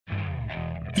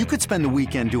You could spend the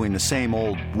weekend doing the same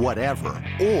old whatever,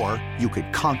 or you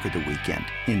could conquer the weekend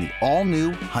in the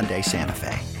all-new Hyundai Santa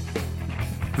Fe.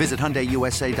 Visit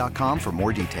HyundaiUSA.com for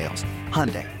more details.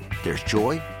 Hyundai, there's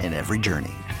joy in every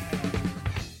journey.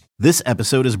 This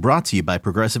episode is brought to you by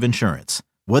Progressive Insurance.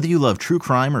 Whether you love true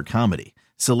crime or comedy,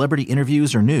 celebrity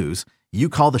interviews or news, you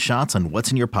call the shots on what's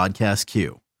in your podcast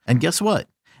queue. And guess what?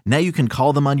 Now you can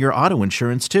call them on your auto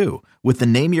insurance too with the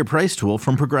Name Your Price tool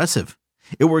from Progressive.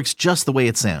 It works just the way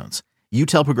it sounds. You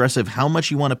tell Progressive how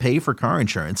much you want to pay for car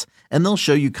insurance, and they'll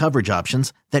show you coverage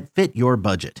options that fit your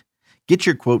budget. Get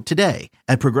your quote today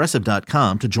at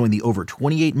Progressive.com to join the over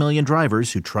 28 million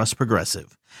drivers who trust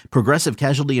Progressive. Progressive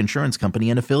Casualty Insurance Company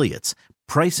and Affiliates.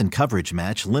 Price and coverage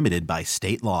match limited by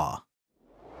state law.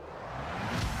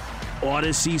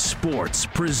 Odyssey Sports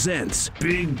presents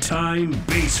Big Time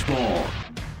Baseball.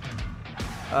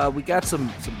 We got some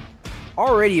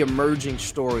already emerging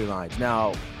storylines.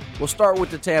 Now, we'll start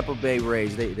with the Tampa Bay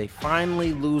Rays. They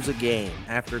finally lose a game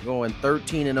after going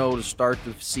 13-0 to start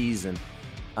the season.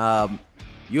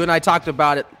 You and I talked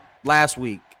about it last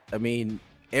week. I mean,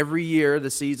 every year the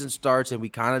season starts and we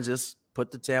kind of just put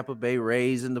the Tampa Bay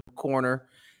Rays in the corner.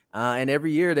 And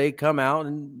every year they come out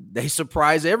and they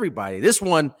surprise everybody. This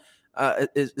one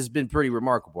has been pretty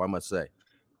remarkable, I must say.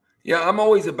 Yeah, I'm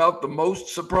always about the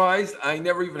most surprised. I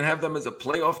never even have them as a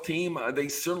playoff team. They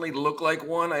certainly look like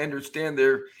one. I understand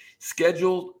their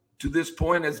schedule to this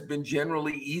point has been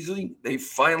generally easy. They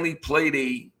finally played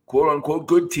a quote-unquote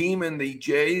good team in the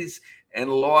Jays and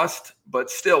lost,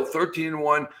 but still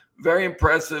 13-1, very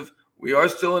impressive. We are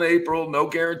still in April, no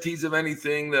guarantees of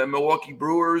anything. The Milwaukee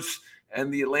Brewers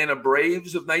and the Atlanta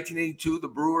Braves of 1982, the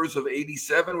Brewers of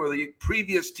 87 were the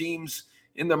previous teams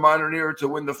in the modern era to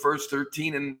win the first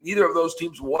 13, and neither of those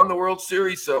teams won the World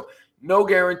Series, so no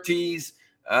guarantees.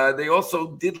 They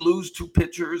also did lose two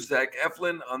pitchers, Zach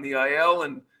Eflin on the IL,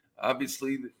 and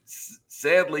obviously,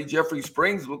 sadly, Jeffrey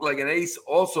Springs looked like an ace,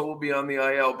 also will be on the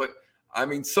IL, but I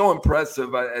mean, so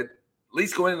impressive. At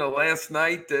least going into last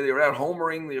night, they were out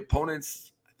homering the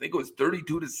opponents, I think it was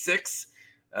 32-6,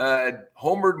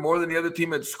 homered more than the other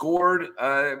team had scored.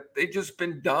 They've just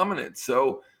been dominant,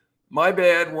 so my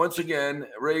bad. Once again,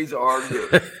 Rays are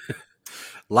good. A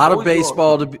lot of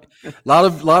baseball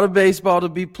to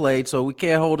be played, so we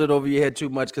can't hold it over your head too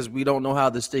much because we don't know how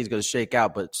this thing's going to shake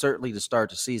out. But certainly to start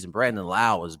the season, Brandon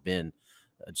Lau has been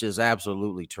just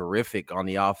absolutely terrific on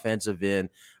the offensive end.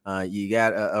 You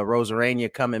got a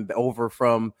Rosarena coming over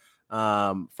from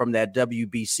that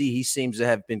WBC. He seems to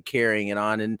have been carrying it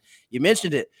on, and you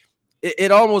mentioned it.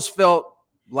 It almost felt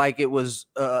like it was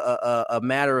a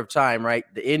matter of time, right?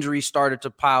 The injuries started to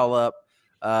pile up,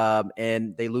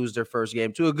 and they lose their first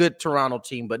game to a good Toronto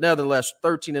team. But nevertheless,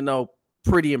 13-0,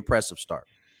 pretty impressive start.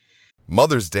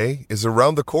 Mother's Day is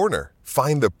around the corner.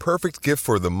 Find the perfect gift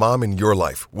for the mom in your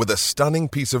life with a stunning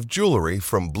piece of jewelry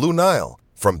from Blue Nile.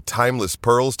 From timeless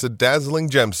pearls to dazzling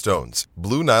gemstones,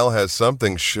 Blue Nile has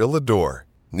something she'll adore.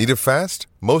 Need it fast?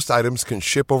 Most items can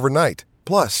ship overnight.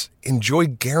 Plus, enjoy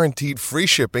guaranteed free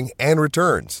shipping and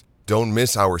returns. Don't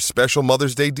miss our special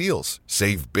Mother's Day deals.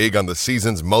 Save big on the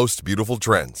season's most beautiful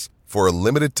trends. For a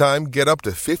limited time, get up to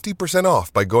 50%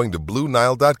 off by going to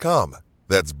BlueNile.com.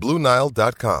 That's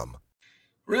BlueNile.com.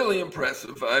 Really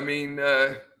impressive. I mean,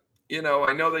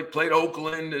 I know they played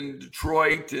Oakland and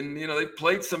Detroit, and, they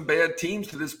played some bad teams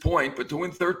to this point, but to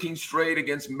win 13 straight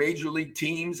against major league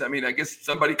teams, I mean, I guess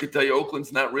somebody could tell you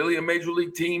Oakland's not really a major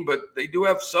league team, but they do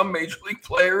have some major league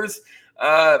players.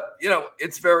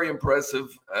 It's very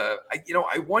impressive.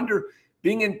 I wonder,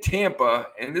 being in Tampa,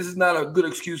 and this is not a good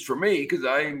excuse for me because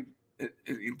I'm a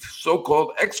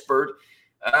so-called expert,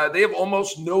 they have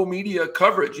almost no media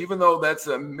coverage, even though that's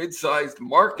a mid-sized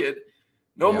market.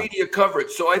 No media coverage.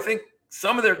 So I think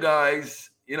some of their guys,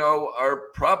 are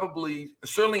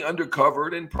certainly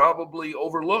undercovered and probably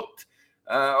overlooked.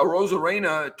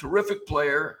 Rosarena, a terrific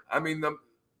player. I mean,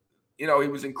 he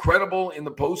was incredible in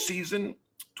the postseason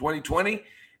 2020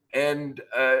 and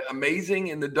amazing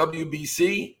in the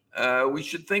WBC. We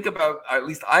should think about, at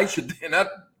least I should, not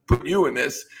put you in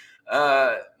this,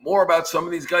 more about some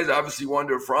of these guys. Obviously,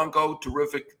 Wander Franco,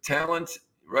 terrific talent,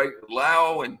 right?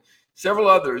 Lau and several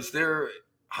others. They're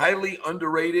highly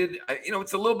underrated.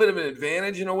 It's a little bit of an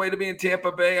advantage in a way to be in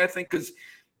Tampa Bay, I think, because,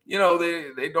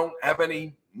 they don't have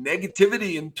any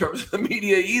negativity in terms of the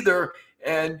media either.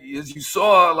 And as you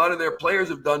saw, a lot of their players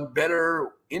have done better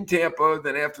in Tampa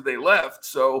than after they left.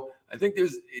 So I think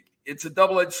it's a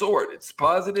double-edged sword. It's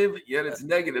positive, yet it's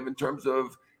negative in terms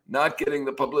of not getting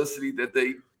the publicity that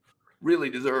they really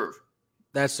deserve.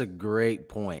 That's a great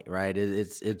point, right?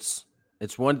 It's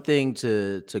one thing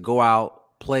to go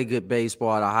out, play good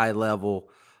baseball at a high level,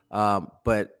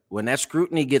 But when that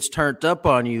scrutiny gets turned up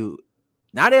on you,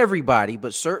 not everybody,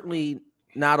 but certainly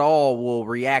not all will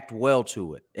react well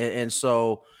to it. And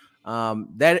so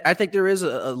that I think there is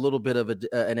a little bit of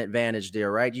an advantage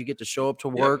there, right? You get to show up to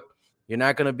work. Yeah. You're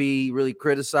not going to be really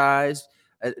criticized.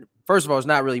 First of all, it's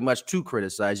not really much to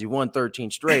criticize. You won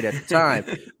 13 straight at the time,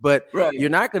 but right. you're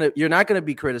not going to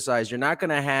be criticized. You're not going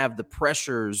to have the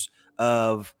pressures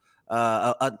of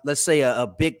let's say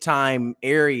a big time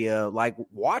area like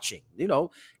watching. You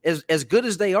know, as good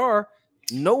as they are,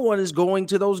 no one is going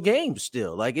to those games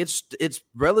still. Like it's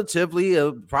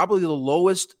relatively probably the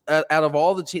lowest out of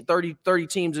all the 30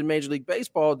 teams in Major League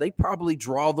Baseball. They probably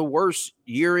draw the worst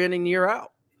year in and year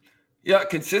out. Yeah,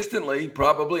 consistently,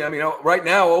 probably. I mean, right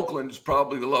now, Oakland is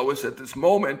probably the lowest at this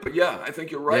moment. But yeah, I think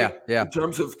you're right. Yeah. In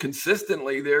terms of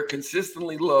consistently, they're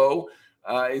consistently low.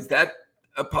 Is that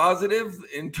a positive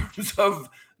in terms of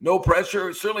no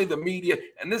pressure? Certainly the media,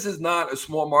 and this is not a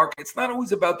small market. It's not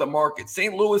always about the market.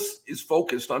 St. Louis is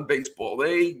focused on baseball.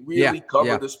 They really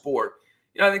cover the sport.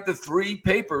 You know, I think the three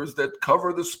papers that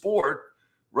cover the sport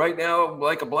right now,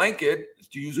 like a blanket,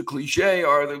 to use a cliche,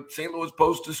 are the St. Louis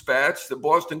Post-Dispatch, the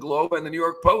Boston Globe, and the New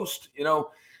York Post. You know,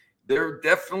 there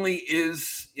definitely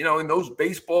is, you know, in those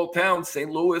baseball towns, St.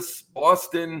 Louis,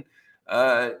 Boston,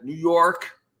 New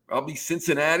York, probably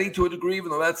Cincinnati to a degree,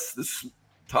 even though that's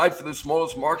tied for the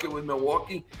smallest market with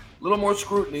Milwaukee, a little more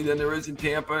scrutiny than there is in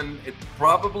Tampa, and it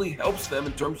probably helps them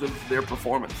in terms of their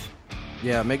performance.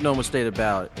 Yeah, make no mistake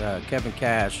about it. Kevin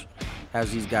Cash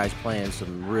has these guys playing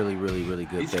some really, really, really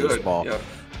good baseball. Good.